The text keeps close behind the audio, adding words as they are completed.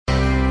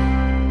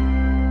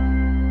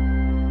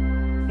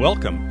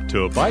Welcome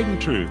to Abide in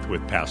Truth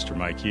with Pastor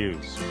Mike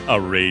Hughes,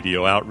 a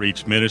radio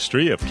outreach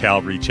ministry of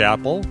Calvary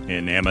Chapel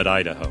in Emmett,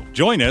 Idaho.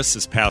 Join us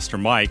as Pastor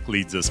Mike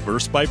leads us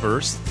verse by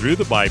verse through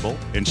the Bible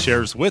and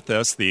shares with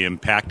us the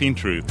impacting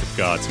truth of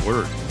God's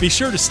Word. Be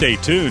sure to stay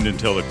tuned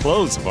until the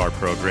close of our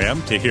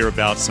program to hear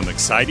about some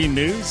exciting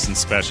news and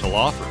special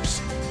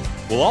offers.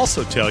 We'll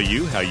also tell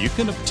you how you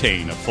can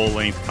obtain a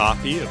full-length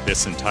copy of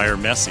this entire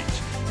message.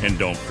 And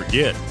don't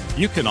forget,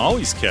 you can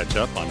always catch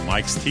up on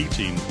Mike's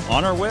teaching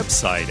on our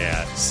website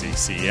at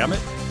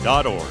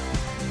ccemmett.org.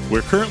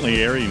 We're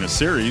currently airing a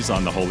series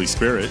on the Holy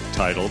Spirit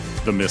titled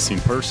The Missing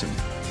Person.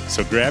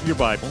 So grab your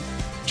Bible,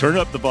 turn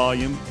up the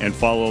volume, and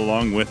follow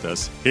along with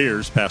us.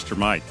 Here's Pastor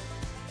Mike.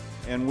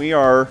 And we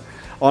are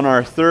on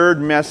our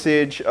third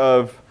message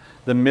of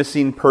The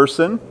Missing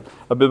Person,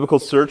 a biblical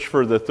search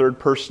for the third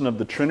person of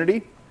the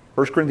Trinity,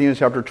 1 Corinthians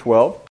chapter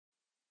 12.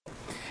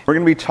 We're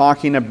going to be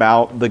talking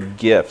about the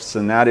gifts,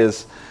 and that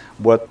is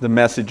what the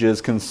message is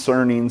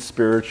concerning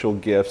spiritual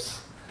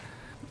gifts.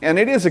 And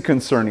it is a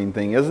concerning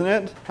thing, isn't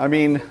it? I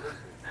mean,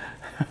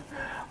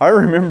 I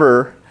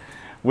remember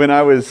when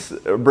I was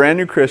a brand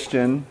new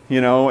Christian,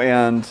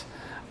 and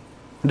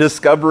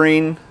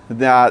discovering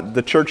that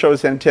the church I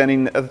was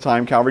attending at the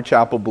time, Calvary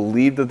Chapel,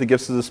 believed that the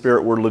gifts of the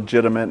Spirit were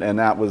legitimate, and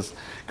that was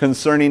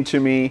concerning to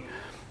me.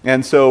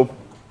 And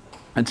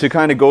to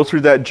kind of go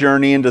through that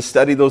journey and to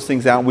study those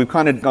things out, we've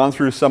kind of gone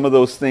through some of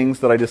those things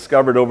that I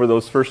discovered over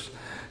those first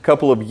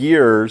couple of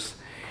years,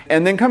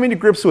 and then coming to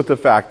grips with the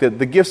fact that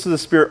the gifts of the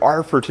Spirit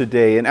are for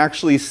today, and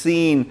actually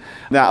seeing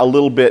that a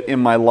little bit in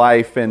my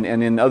life and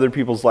in other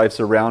people's lives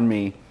around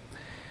me.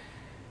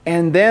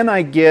 And then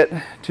I get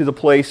to the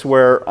place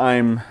where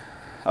I'm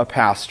a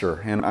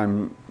pastor, and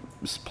I'm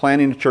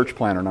planning a church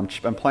planner, and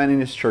I'm planning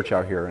this church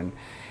out here,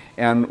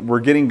 and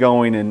we're getting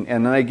going, and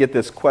then I get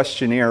this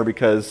questionnaire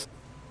because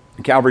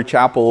Calvary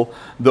Chapel,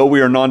 though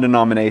we are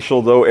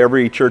non-denominational, though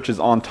every church is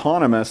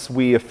autonomous,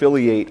 we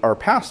affiliate our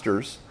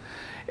pastors.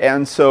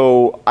 And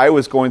so I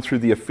was going through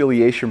the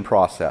affiliation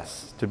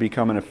process to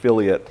become an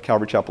affiliate,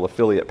 Calvary Chapel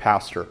affiliate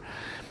pastor.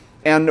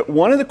 And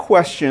one of the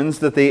questions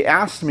that they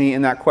asked me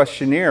in that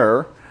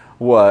questionnaire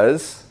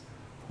was,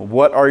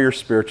 what are your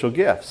spiritual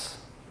gifts?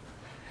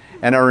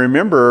 And I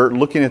remember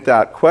looking at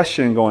that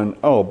question and going,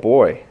 oh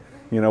boy,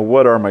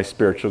 what are my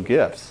spiritual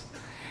gifts?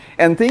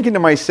 And thinking to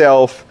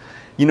myself,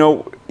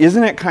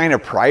 isn't it kind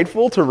of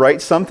prideful to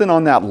write something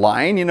on that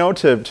line,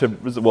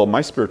 well,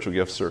 my spiritual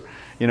gifts are,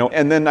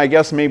 and then I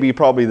guess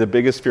probably the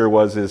biggest fear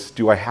is,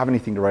 do I have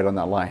anything to write on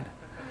that line?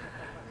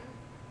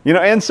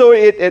 And so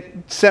it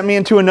sent me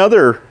into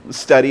another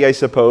study, I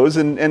suppose,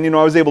 and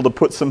I was able to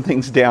put some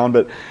things down,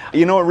 but,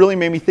 it really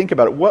made me think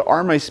about it. What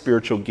are my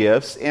spiritual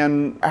gifts,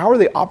 and how are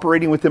they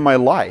operating within my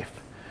life?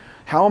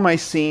 How am I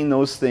seeing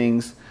those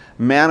things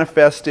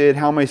manifested?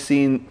 How am I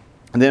seeing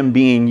them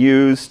being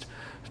used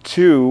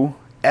to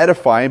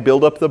edify and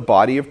build up the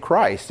body of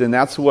Christ? And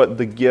that's what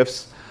the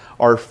gifts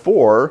are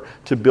for,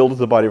 to build up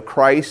the body of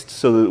Christ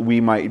so that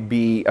we might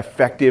be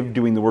effective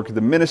doing the work of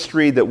the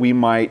ministry, that we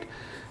might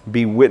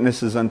be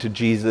witnesses unto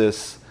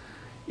Jesus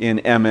in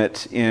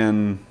Emmett,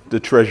 in the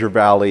Treasure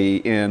Valley,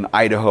 in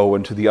Idaho,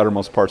 and to the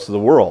uttermost parts of the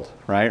world,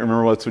 right?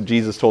 Remember, that's what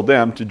Jesus told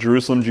them, to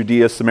Jerusalem,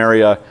 Judea,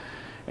 Samaria,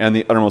 and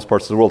the uttermost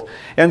parts of the world.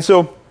 And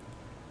so,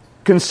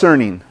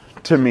 concerning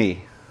to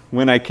me,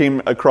 when I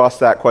came across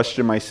that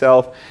question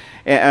myself,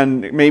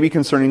 and maybe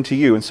concerning to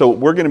you. And so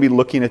we're going to be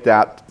looking at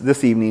that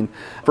this evening.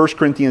 1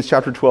 Corinthians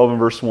chapter 12 and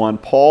verse 1,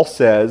 Paul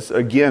says,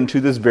 again,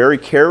 to this very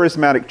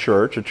charismatic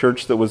church, a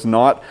church that was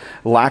not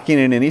lacking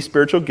in any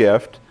spiritual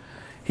gift,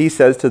 he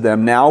says to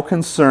them, now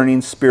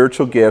concerning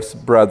spiritual gifts,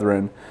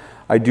 brethren,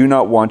 I do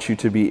not want you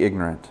to be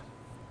ignorant.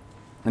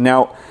 And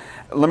now,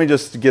 let me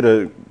just get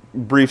a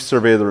brief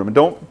survey of the room. And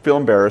don't feel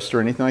embarrassed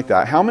or anything like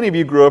that. How many of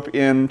you grew up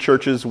in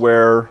churches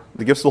where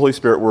the gifts of the Holy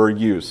Spirit were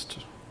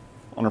used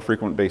on a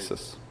frequent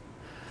basis?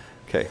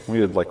 Okay, we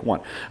had like one.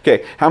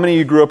 Okay, how many of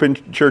you grew up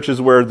in churches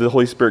where the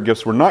Holy Spirit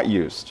gifts were not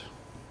used?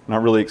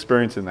 Not really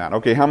experiencing that.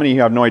 Okay, how many of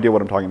you have no idea what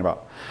I'm talking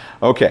about?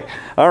 Okay,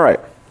 all right.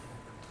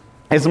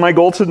 It's my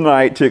goal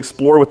tonight to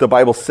explore what the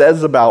Bible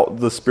says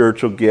about the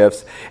spiritual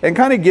gifts and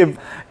kind of give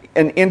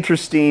an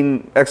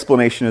interesting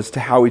explanation as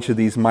to how each of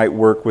these might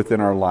work within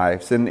our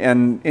lives.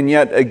 And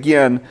yet,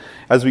 again,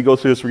 as we go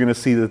through this, we're going to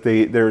see that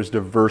there's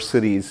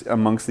diversities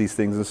amongst these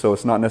things, and so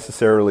it's not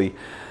necessarily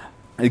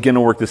going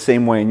to work the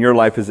same way in your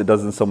life as it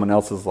does in someone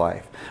else's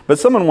life. But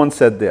someone once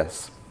said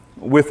this,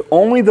 with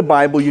only the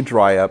Bible you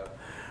dry up,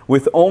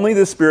 with only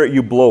the Spirit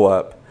you blow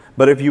up,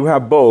 but if you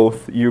have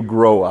both, you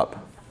grow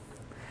up.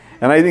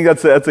 And I think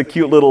that's a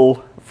cute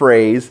little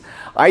phrase.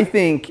 I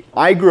think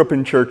I grew up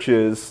in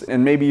churches,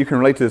 and maybe you can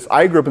relate to this,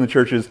 I grew up in the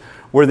churches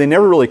where they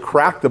never really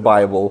cracked the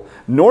Bible,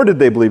 nor did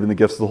they believe in the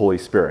gifts of the Holy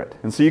Spirit.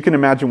 And so you can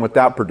imagine what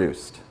that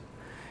produced.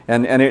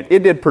 And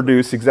it did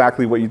produce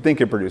exactly what you'd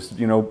think it produced.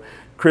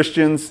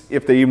 Christians,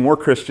 if they even were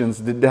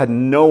Christians, they had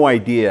no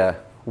idea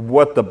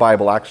what the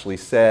Bible actually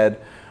said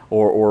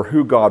or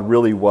who God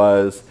really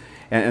was.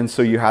 And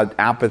so you had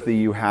apathy,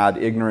 you had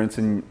ignorance,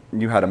 and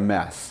you had a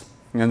mess.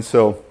 And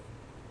so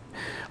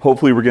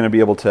hopefully we're going to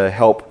be able to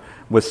help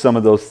with some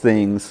of those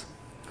things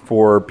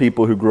for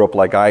people who grew up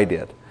like I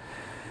did.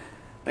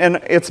 And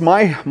it's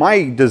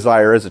my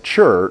desire as a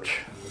church,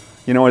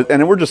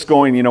 and we're just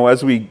going,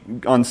 as we,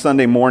 on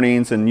Sunday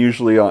mornings and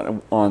usually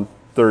on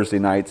Thursday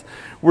nights,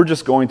 we're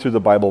just going through the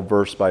Bible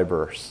verse by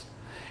verse.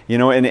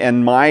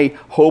 And my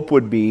hope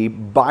would be,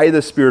 by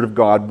the Spirit of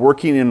God,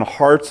 working in the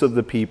hearts of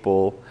the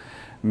people,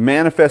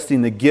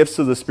 manifesting the gifts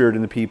of the Spirit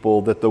in the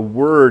people, that the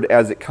Word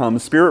as it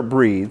comes,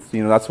 Spirit-breathed,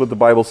 that's what the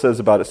Bible says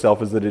about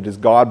itself, is that it is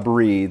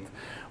God-breathed,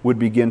 would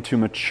begin to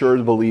mature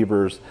the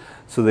believers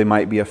so they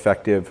might be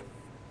effective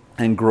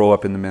and grow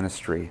up in the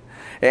ministry.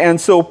 And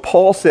so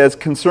Paul says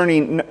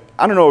concerning,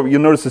 I don't know,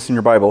 you'll notice this in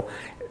your Bible,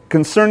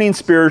 concerning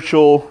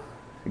spiritual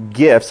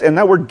gifts, and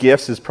that word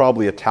gifts is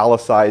probably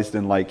italicized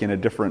in a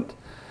different,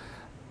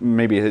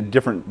 maybe a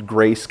different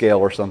gray scale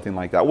or something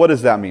like that. What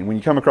does that mean? When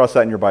you come across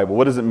that in your Bible,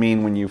 what does it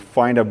mean when you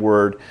find a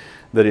word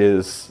that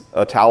is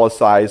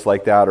italicized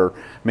like that, or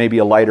maybe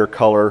a lighter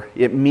color?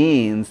 It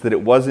means that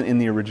it wasn't in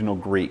the original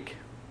Greek.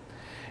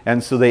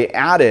 And so they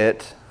add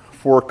it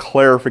for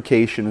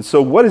clarification. And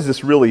so what does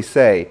this really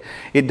say?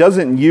 It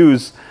doesn't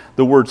use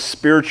the word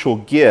spiritual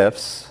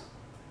gifts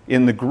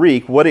in the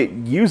Greek. What it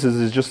uses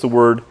is just the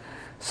word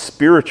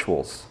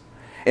spirituals.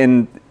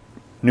 And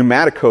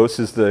pneumatikos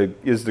is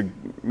the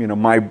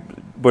my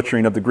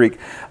butchering of the Greek.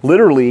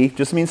 Literally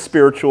just means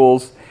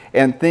spirituals,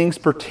 and things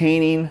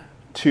pertaining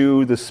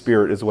to the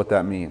Spirit is what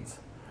that means.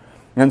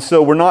 And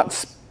so we're not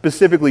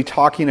specifically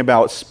talking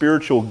about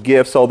spiritual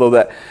gifts, although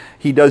that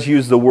he does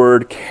use the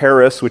word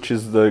charis, which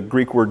is the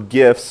Greek word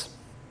gifts,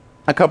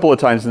 a couple of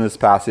times in this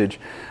passage.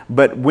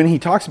 But when he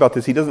talks about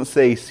this, he doesn't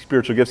say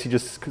spiritual gifts, he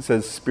just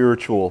says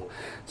spiritual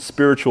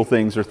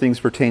things, or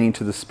things pertaining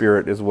to the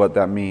Spirit is what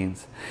that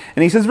means.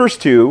 And he says, verse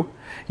 2,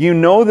 you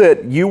know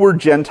that you were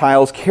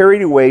Gentiles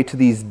carried away to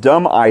these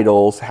dumb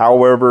idols,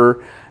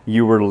 however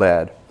you were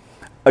led.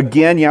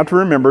 Again, you have to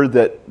remember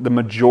that the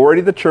majority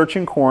of the church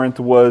in Corinth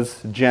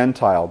was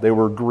Gentile. They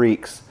were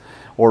Greeks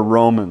or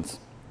Romans.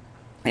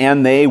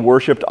 And they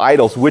worshipped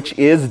idols, which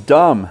is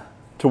dumb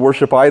to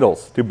worship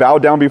idols. To bow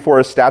down before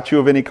a statue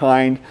of any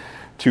kind,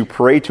 to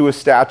pray to a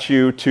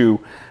statue, to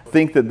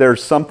think that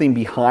there's something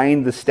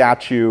behind the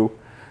statue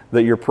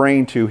that you're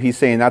praying to. He's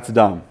saying that's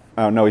dumb.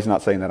 No, he's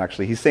not saying that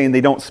actually. He's saying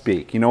they don't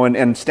speak.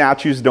 And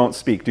statues don't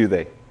speak, do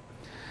they?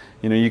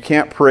 You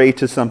can't pray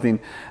to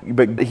something,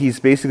 but he's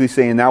basically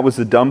saying that was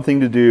a dumb thing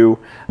to do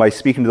by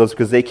speaking to those,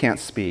 because they can't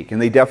speak,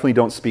 and they definitely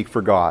don't speak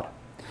for God.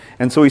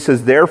 And so he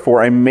says,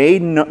 therefore, I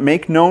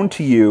make known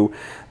to you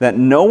that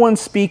no one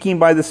speaking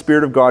by the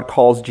Spirit of God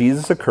calls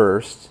Jesus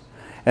accursed,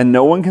 and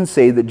no one can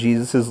say that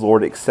Jesus is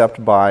Lord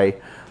except by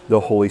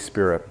the Holy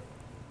Spirit.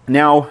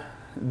 Now,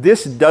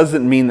 this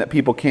doesn't mean that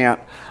people can't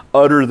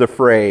utter the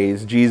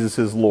phrase, Jesus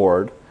is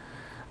Lord,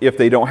 if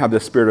they don't have the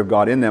Spirit of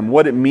God in them.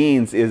 What it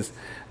means is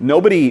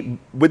nobody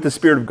with the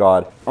Spirit of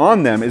God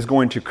on them is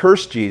going to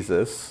curse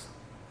Jesus.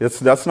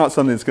 That's not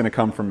something that's going to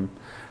come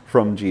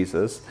from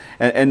Jesus.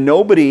 And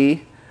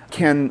nobody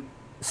can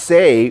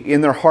say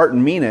in their heart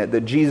and mean it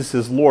that Jesus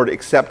is Lord,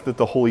 except that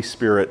the Holy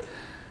Spirit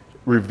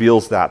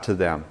reveals that to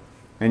them.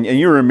 And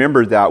you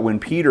remember that when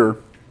Peter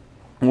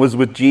was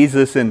with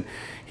Jesus and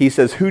he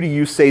says, who do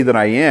you say that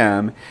I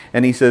am?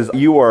 And he says,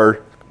 you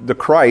are the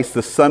Christ,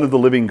 the Son of the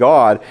living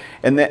God.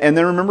 And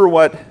then remember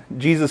what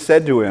Jesus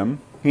said to him.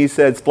 He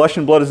said, flesh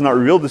and blood has not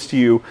revealed this to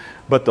you,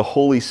 but the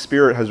Holy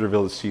Spirit has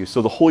revealed this to you.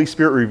 So the Holy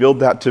Spirit revealed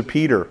that to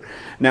Peter.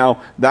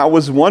 Now, that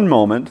was one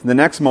moment. The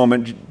next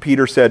moment,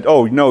 Peter said,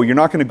 oh, no, you're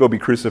not going to go be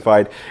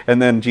crucified. And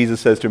then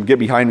Jesus says to him, get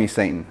behind me,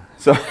 Satan.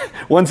 So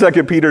 1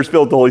 second, Peter's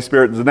filled with the Holy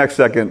Spirit. And the next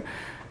second,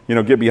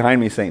 get behind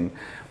me, Satan.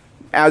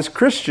 As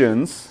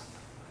Christians,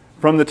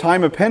 from the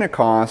time of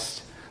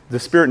Pentecost, the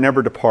Spirit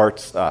never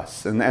departs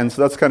us. And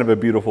so that's kind of a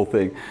beautiful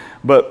thing.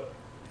 But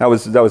that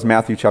was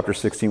Matthew chapter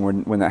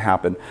 16 when that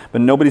happened.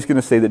 But nobody's going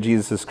to say that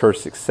Jesus is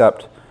cursed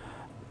except,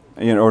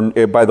 or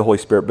by the Holy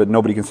Spirit, but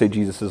nobody can say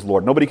Jesus is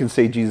Lord. Nobody can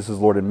say Jesus is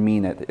Lord and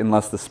mean it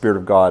unless the Spirit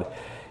of God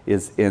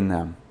is in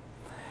them.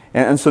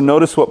 And so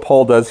notice what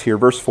Paul does here,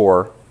 verse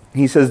 4.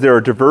 He says there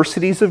are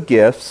diversities of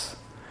gifts,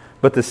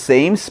 but the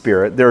same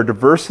Spirit. There are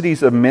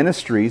diversities of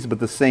ministries, but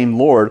the same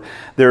Lord.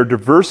 There are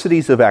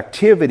diversities of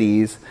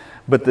activities,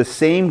 but the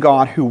same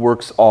God who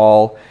works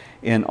all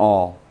in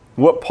all.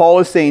 What Paul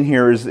is saying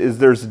here is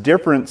there's a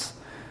difference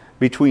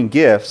between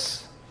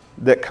gifts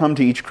that come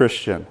to each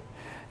Christian,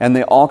 and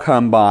they all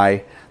come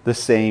by the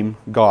same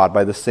God,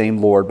 by the same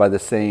Lord, by the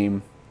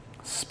same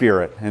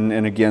Spirit.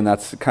 And again,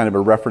 that's kind of a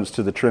reference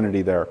to the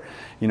Trinity there.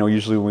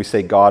 Usually when we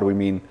say God, we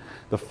mean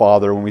the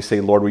Father. When we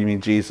say Lord, we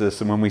mean Jesus.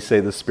 And when we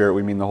say the Spirit,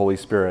 we mean the Holy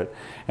Spirit.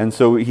 And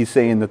so he's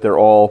saying that they're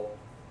all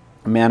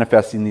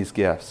manifesting these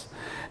gifts.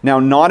 Now,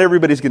 not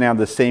everybody's going to have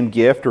the same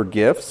gift or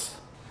gifts.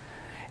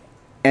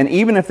 And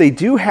even if they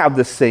do have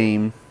the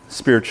same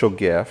spiritual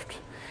gift,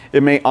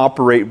 it may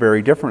operate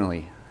very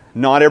differently.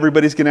 Not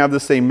everybody's going to have the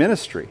same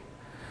ministry.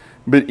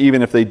 But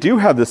even if they do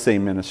have the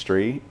same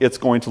ministry, it's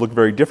going to look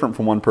very different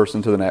from one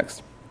person to the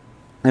next.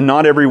 And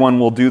not everyone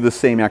will do the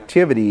same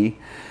activity,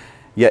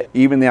 yet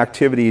even the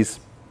activities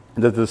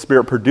that the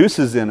Spirit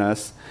produces in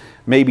us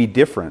may be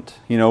different,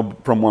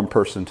 from one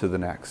person to the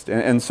next.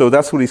 And so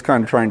that's what he's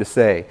kind of trying to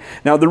say.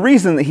 Now, the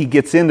reason that he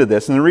gets into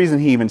this, and the reason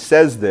he even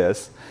says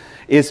this,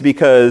 is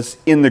because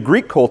in the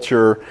Greek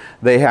culture,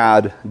 they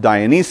had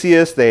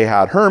Dionysius, they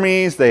had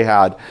Hermes, they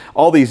had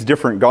all these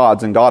different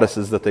gods and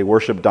goddesses that they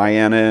worshiped,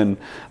 Diana and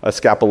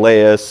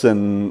Asclepius,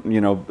 and,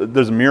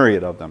 there's a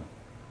myriad of them.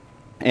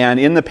 And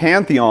in the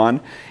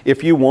pantheon,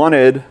 if you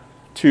wanted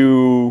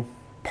to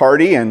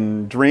party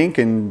and drink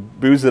and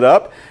booze it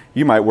up,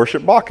 you might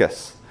worship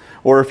Bacchus.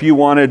 Or if you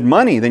wanted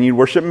money, then you'd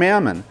worship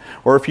Mammon.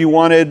 Or if you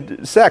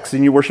wanted sex,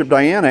 then you worship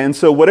Diana. And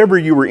so whatever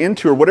you were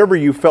into or whatever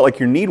you felt like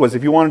your need was,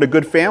 if you wanted a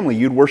good family,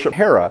 you'd worship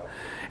Hera.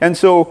 And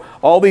so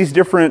all these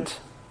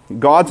different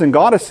gods and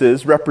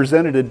goddesses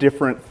represented a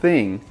different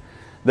thing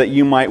that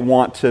you might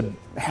want to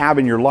have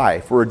in your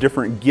life, or a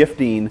different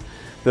gifting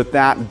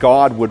that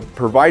God would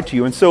provide to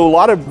you. And so a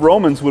lot of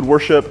Romans would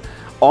worship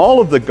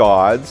all of the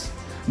gods,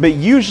 but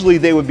usually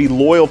they would be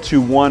loyal to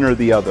one or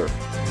the other.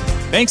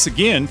 Thanks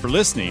again for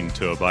listening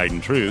to Abide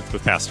in Truth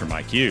with Pastor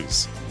Mike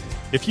Hughes.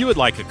 If you would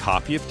like a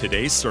copy of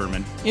today's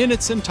sermon in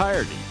its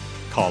entirety,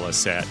 call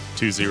us at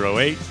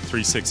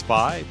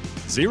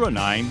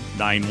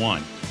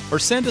 208-365-0991 or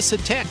send us a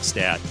text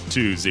at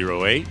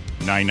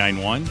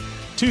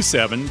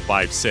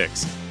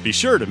 208-991-2756. Be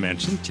sure to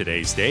mention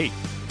today's date.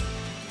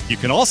 You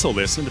can also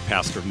listen to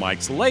Pastor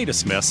Mike's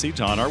latest message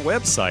on our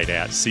website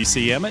at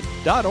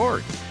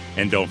ccemmett.org.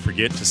 And don't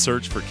forget to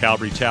search for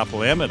Calvary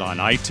Chapel Emmett on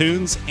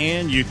iTunes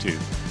and YouTube.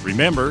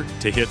 Remember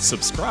to hit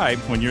subscribe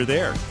when you're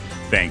there.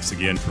 Thanks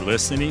again for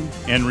listening,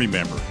 and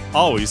remember,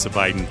 always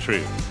abide in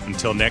truth.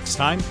 Until next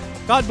time,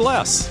 God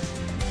bless.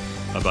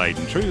 Abide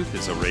in Truth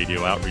is a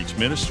radio outreach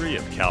ministry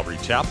of Calvary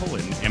Chapel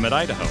in Emmett,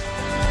 Idaho.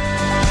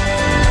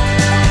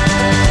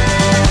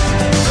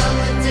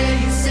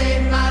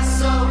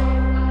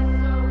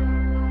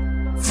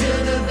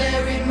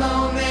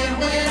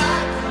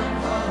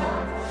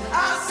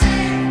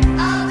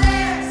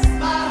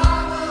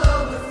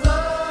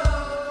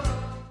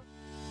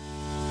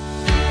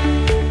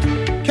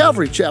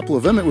 Calvary Chapel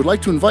of Emmett would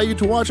like to invite you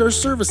to watch our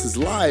services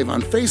live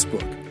on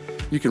Facebook.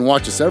 You can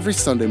watch us every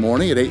Sunday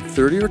morning at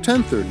 8:30 or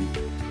 10:30.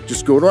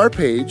 Just go to our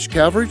page,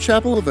 Calvary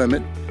Chapel of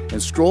Emmett,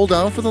 and scroll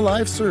down for the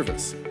live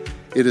service.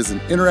 It is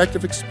an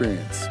interactive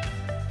experience.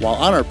 While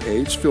on our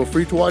page, feel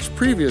free to watch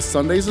previous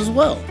Sundays as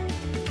well.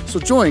 So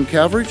join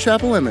Calvary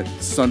Chapel Emmett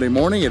Sunday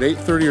morning at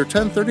 8:30 or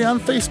 10:30 on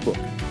Facebook.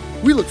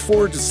 We look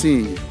forward to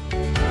seeing you.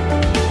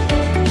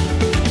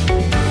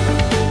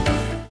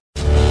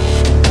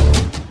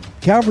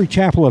 Calvary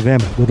Chapel of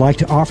Emmett would like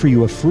to offer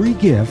you a free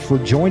gift for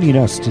joining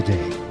us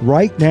today.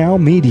 Right Now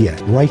Media.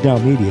 Right Now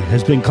Media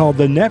has been called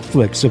the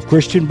Netflix of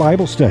Christian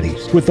Bible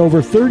studies. With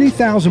over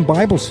 30,000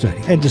 Bible study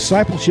and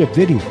discipleship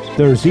videos,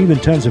 there's even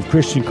tons of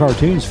Christian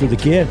cartoons for the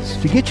kids.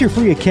 To get your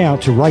free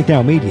account to Right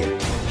Now Media,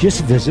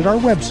 just visit our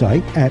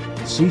website at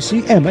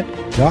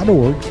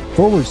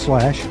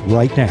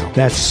ccemmett.org/right now.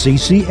 That's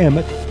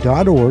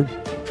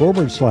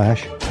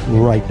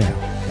ccemmett.org/right now.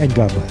 And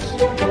God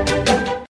bless.